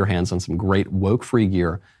to get your hands on some great woke-free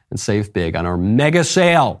gear and save big on our mega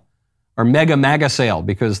sale, our mega sale,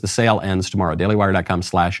 because the sale ends tomorrow.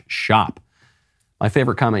 dailywire.com/shop. My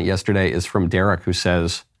favorite comment yesterday is from Derek, who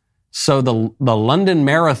says, so the London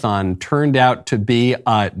Marathon turned out to be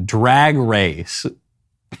a drag race.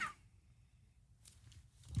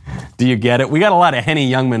 Do you get it? We got a lot of Henny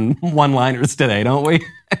Youngman one-liners today, don't we?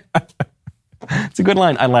 It's a good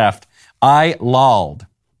line. I laughed. I lolled.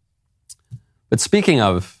 But speaking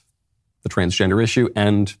of the transgender issue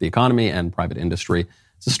and the economy and private industry,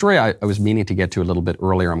 it's a story I was meaning to get to a little bit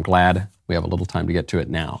earlier. I'm glad we have a little time to get to it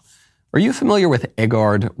now. Are you familiar with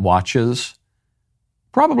Egard watches?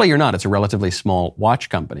 Probably you're not. It's a relatively small watch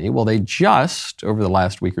company. Well, they just, over the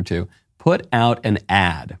last week or two, put out an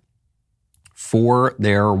ad for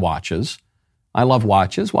their watches. I love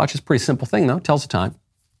watches. Watch is a pretty simple thing, though. It tells the time.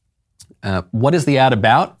 What is the ad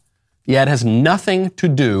about? The ad has nothing to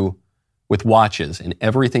do with watches and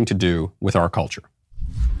everything to do with our culture.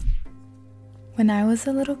 When I was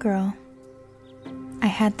a little girl, I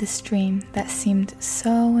had this dream that seemed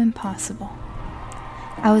so impossible.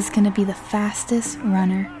 I was going to be the fastest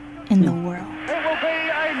runner in the world. It will be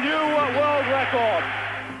a new world record.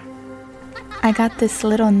 I got this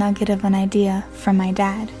little nugget of an idea from my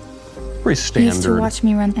dad. Pretty standard. He used to watch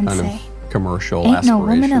me run and say, commercial, ain't no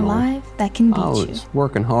woman aspirational. alive that can beat you. I was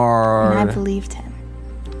working hard. And I believed him.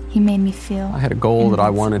 He made me feel I had a goal invincible. that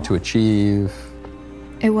I wanted to achieve.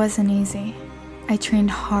 It wasn't easy. I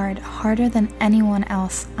trained hard, harder than anyone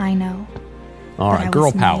else I know. All But I right, girl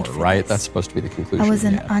was made power, for right? this. That's supposed to be the conclusion. I was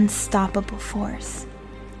an yeah. unstoppable force.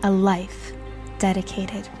 A life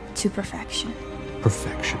dedicated to perfection.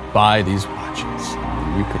 Perfection. Buy these watches.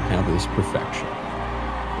 You could have this perfection.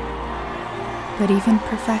 But even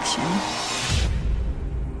perfection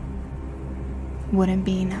wouldn't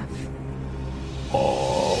be enough.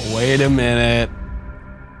 Oh, wait a minute.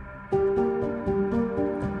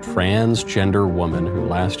 Transgender woman who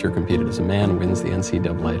last year competed as a man wins the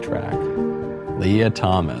NCAA track. Leah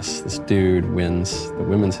Thomas, this dude wins the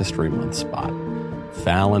Women's History Month spot.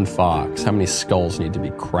 Fallon Fox, how many skulls need to be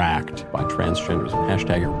cracked by transgenders?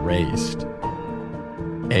 Hashtag erased.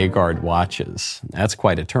 Agard watches. That's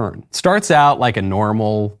quite a turn. Starts out like a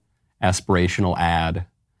normal aspirational ad.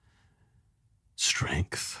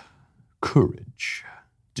 Strength, courage,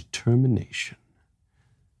 determination.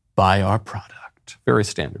 Buy our product. Very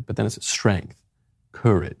standard. But then it's strength,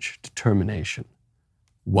 courage, determination.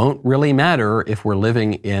 Won't really matter if we're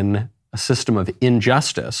living in a system of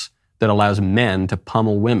injustice that allows men to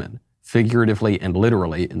pummel women, figuratively and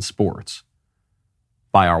literally, in sports.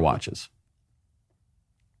 Buy our watches.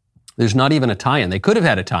 There's not even a tie-in. They could have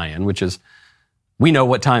had a tie-in, which is, we know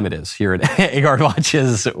what time it is here at Agard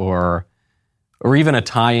Watches, or even a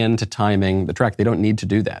tie-in to timing the track. They don't need to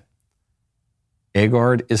do that.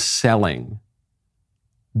 Agard is selling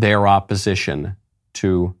their opposition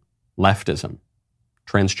to leftism,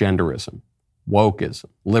 transgenderism, wokeism,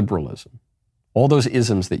 liberalism, all those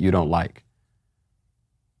isms that you don't like.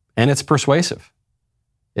 And it's persuasive.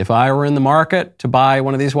 If I were in the market to buy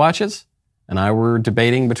one of these watches, and I were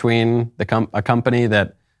debating between a company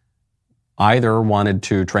that either wanted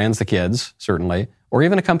to trans the kids, certainly, or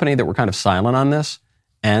even a company that were kind of silent on this,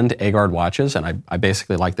 and Agard watches, and I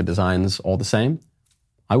basically like the designs all the same,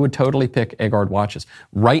 I would totally pick Agard watches.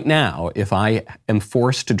 Right now, if I am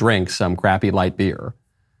forced to drink some crappy light beer,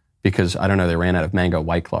 because, I don't know, they ran out of Mango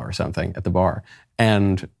White Claw or something at the bar,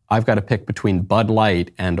 and I've got to pick between Bud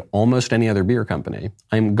Light and almost any other beer company,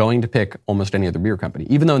 I'm going to pick almost any other beer company.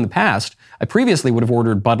 Even though in the past, I previously would have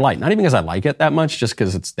ordered Bud Light. Not even because I like it that much, just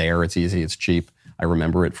because it's there, it's easy, it's cheap. I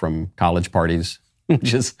remember it from college parties,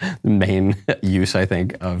 which is the main use, I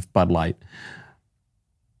think, of Bud Light.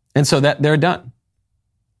 And so that they're done.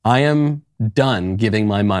 I am done giving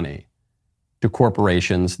my money to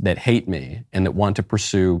corporations that hate me and that want to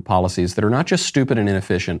pursue policies that are not just stupid and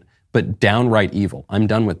inefficient, but downright evil. I'm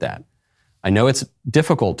done with that. I know it's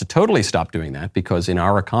difficult to totally stop doing that because in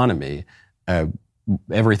our economy,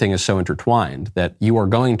 everything is so intertwined that you are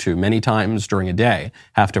going to, many times during a day,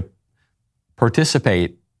 have to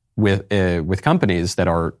participate with companies that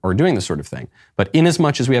are doing this sort of thing. But in as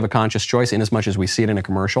much as we have a conscious choice, in as much as we see it in a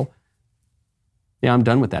commercial, yeah, I'm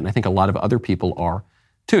done with that. And I think a lot of other people are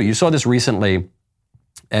too. You saw this recently.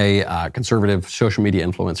 A conservative social media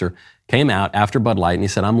influencer came out after Bud Light and he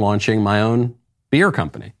said, I'm launching my own beer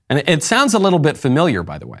company. And it sounds a little bit familiar,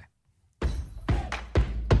 by the way.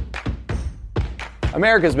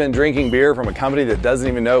 America's been drinking beer from a company that doesn't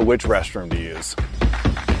even know which restroom to use.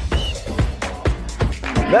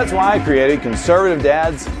 That's why I created Conservative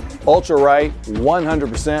Dad's Ultra Right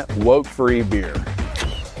 100% woke-free beer.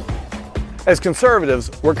 As conservatives,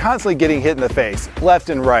 we're constantly getting hit in the face, left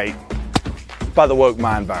and right, by the woke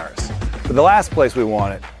mind virus. But the last place we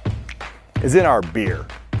want it is in our beer.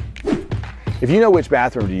 If you know which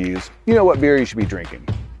bathroom to use, you know what beer you should be drinking.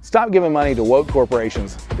 Stop giving money to woke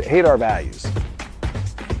corporations that hate our values.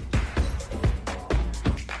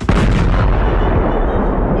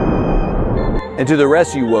 And to the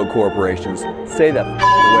rest of you woke corporations, stay the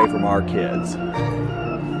away from our kids.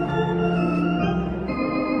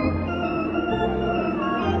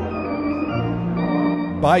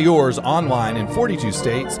 Buy yours online in 42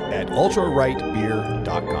 states at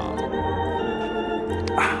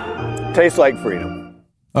ultrarightbeer.com. Tastes like freedom.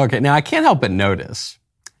 Okay, now I can't help but notice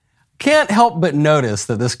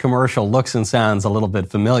that this commercial looks and sounds a little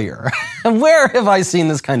bit familiar. Where have I seen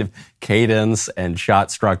this kind of cadence and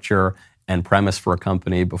shot structure and premise for a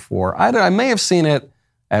company before? I may have seen it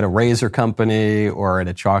at a razor company or at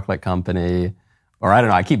a chocolate company, or I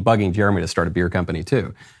don't know. I keep bugging Jeremy to start a beer company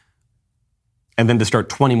too. And then to start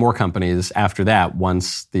 20 more companies after that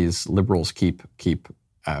once these liberals keep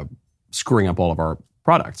screwing up all of our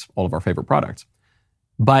products, all of our favorite products.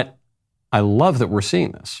 But I love that we're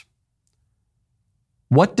seeing this.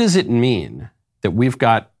 What does it mean that we've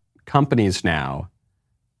got companies now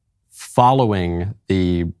following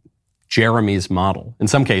the Jeremy's model? In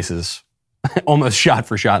some cases, almost shot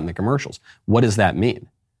for shot in the commercials. What does that mean?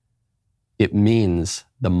 It means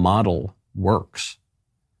the model works.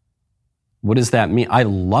 What does that mean? I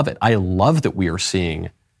love it. I love that we are seeing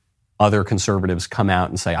other conservatives come out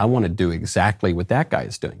and say, I want to do exactly what that guy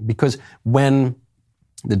is doing. Because when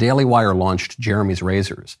the Daily Wire launched Jeremy's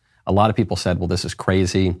Razors, a lot of people said, well, this is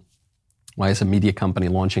crazy. Why is a media company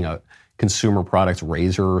launching a consumer products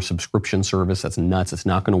razor subscription service? That's nuts. It's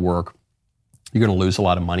not going to work. You're going to lose a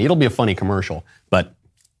lot of money. It'll be a funny commercial, but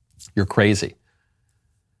you're crazy.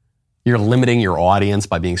 You're limiting your audience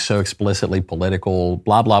by being so explicitly political,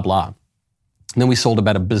 blah, blah, blah. And then we sold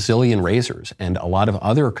about 1 bazillion razors, and a lot of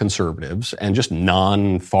other conservatives and just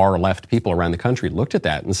non-far left people around the country looked at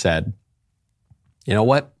that and said, you know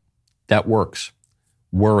what? That works.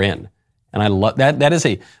 We're in. And I love that. That is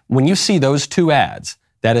when you see those two ads,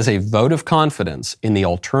 that is a vote of confidence in the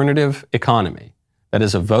alternative economy. That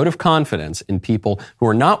is a vote of confidence in people who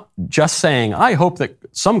are not just saying, I hope that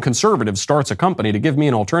some conservative starts a company to give me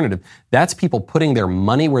an alternative. That's people putting their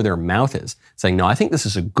money where their mouth is, saying, no, I think this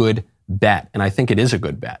is a good bet. And I think it is a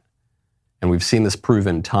good bet. And we've seen this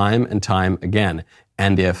proven time and time again.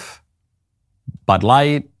 And if Bud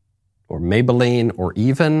Light or Maybelline or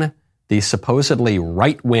even the supposedly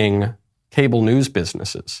right-wing cable news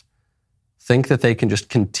businesses think that they can just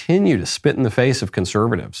continue to spit in the face of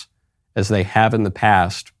conservatives as they have in the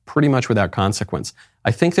past, pretty much without consequence,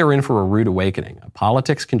 I think they're in for a rude awakening.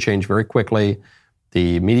 Politics can change very quickly.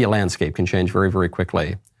 The media landscape can change very, very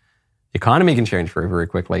quickly. The economy can change very, very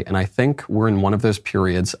quickly. And I think we're in one of those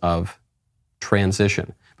periods of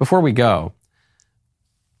transition. Before we go,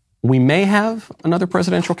 we may have another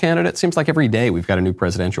presidential candidate. It seems like every day we've got a new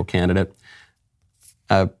presidential candidate.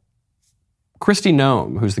 Kristi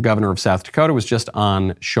Noem, who's the governor of South Dakota, was just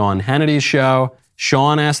on Sean Hannity's show.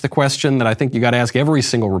 Sean asked the question that I think you got to ask every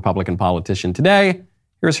single Republican politician today.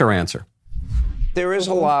 Here's her answer. There is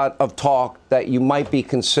a lot of talk that you might be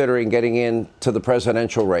considering getting into the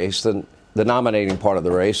presidential race, the nominating part of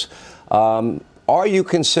the race. Are you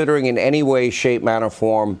considering in any way, shape, manner,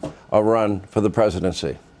 form a run for the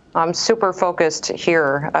presidency? I'm super focused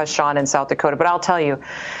here, Sean, in South Dakota. But I'll tell you,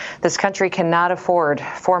 this country cannot afford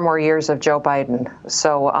 4 more years of Joe Biden.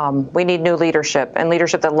 So we need new leadership, and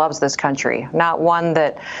leadership that loves this country, not one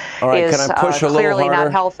that is clearly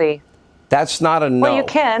not healthy. That's not a no. Well, you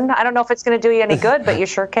can. I don't know if it's going to do you any good, but you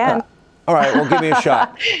sure can. All right, well, give me a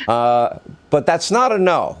shot. But that's not a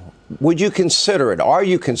no. Would you consider it? Are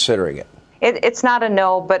you considering it? It's not a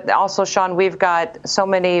no, but also, Sean, we've got so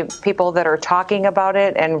many people that are talking about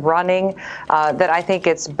it and running that I think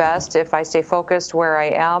it's best if I stay focused where I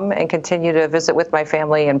am and continue to visit with my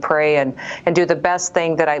family and pray and do the best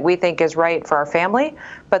thing that we think is right for our family,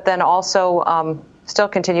 but then also still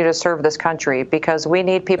continue to serve this country, because we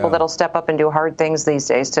need people that'll step up and do hard things these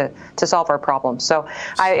days to solve our problems. So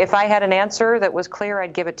if I had an answer that was clear,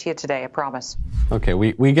 I'd give it to you today, I promise. Okay,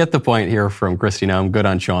 we get the point here from Kristi Noem. Good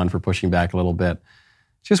on Sean for pushing back a little bit.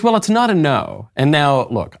 She goes, well, it's not a no. And now,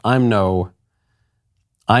 look, I'm no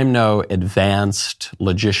advanced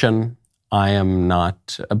logician. I am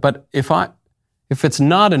not. But if it's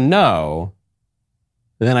not a no,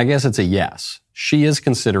 then I guess it's a yes. She is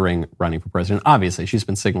considering running for president. Obviously, she's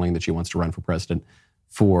been signaling that she wants to run for president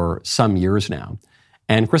for some years now.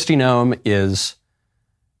 And Kristi Noem is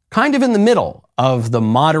kind of in the middle of the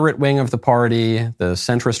moderate wing of the party, the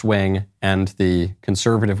centrist wing, and the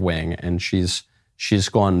conservative wing. And she's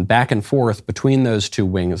gone back and forth between those two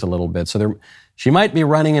wings a little bit. So she might be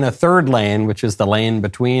running in a third lane, which is the lane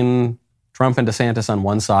between Trump and DeSantis on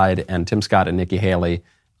one side and Tim Scott and Nikki Haley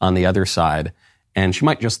on the other side. And she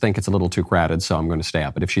might just think it's a little too crowded, so I'm going to stay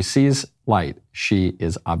out. But if she sees light, she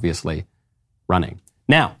is obviously running.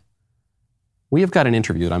 Now, we have got an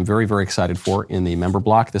interview that I'm very, very excited for in the member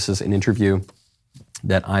block. This is an interview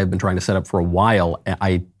that I've been trying to set up for a while.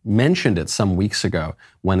 I mentioned it some weeks ago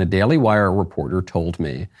when a Daily Wire reporter told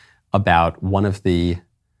me about one of the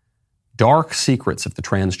dark secrets of the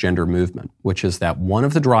transgender movement, which is that one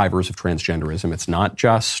of the drivers of transgenderism, it's not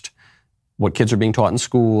just what kids are being taught in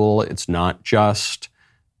school. It's not just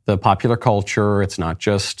the popular culture. It's not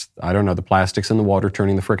just, the plastics in the water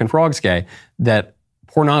turning the frickin' frogs gay. That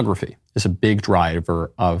pornography is a big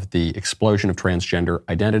driver of the explosion of transgender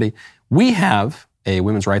identity. We have a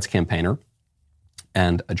women's rights campaigner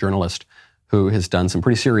and a journalist who has done some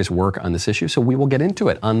pretty serious work on this issue. So we will get into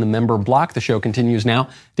it on the member block. The show continues now.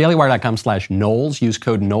 DailyWire.com/Knowles. Use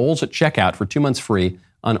code Knowles at checkout for 2 months free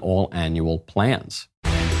on all annual plans.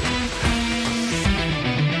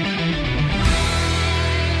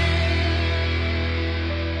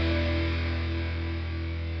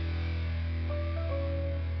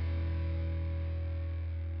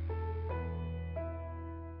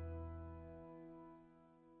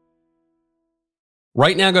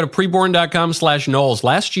 Right now, go to preborn.com/Knowles.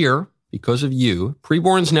 Last year, because of you,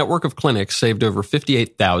 Preborn's network of clinics saved over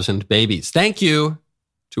 58,000 babies. Thank you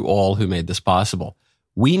to all who made this possible.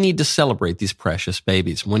 We need to celebrate these precious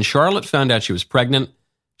babies. When Charlotte found out she was pregnant,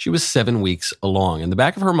 she was 7 weeks along. In the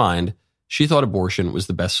back of her mind, she thought abortion was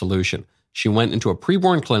the best solution. She went into a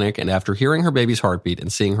preborn clinic, and after hearing her baby's heartbeat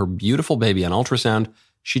and seeing her beautiful baby on ultrasound,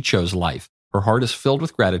 she chose life. Her heart is filled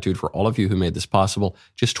with gratitude for all of you who made this possible.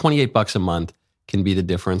 Just $28 a month can be the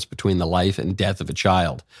difference between the life and death of a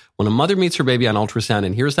child. When a mother meets her baby on ultrasound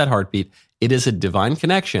and hears that heartbeat, it is a divine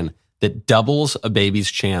connection that doubles a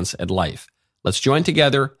baby's chance at life. Let's join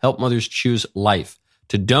together, help mothers choose life.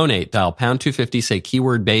 To donate, dial pound 250, say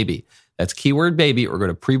keyword baby. That's keyword baby, or go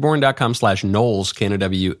to preborn.com/Knowles,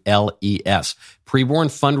 K-N-O-W-L-E-S. Preborn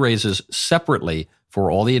fundraises separately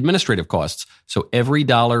for all the administrative costs. So every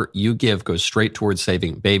dollar you give goes straight towards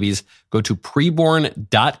saving babies. Go to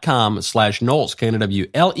preborn.com/Knowles,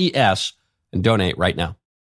 K-N-O-W-L-E-S, and donate right now.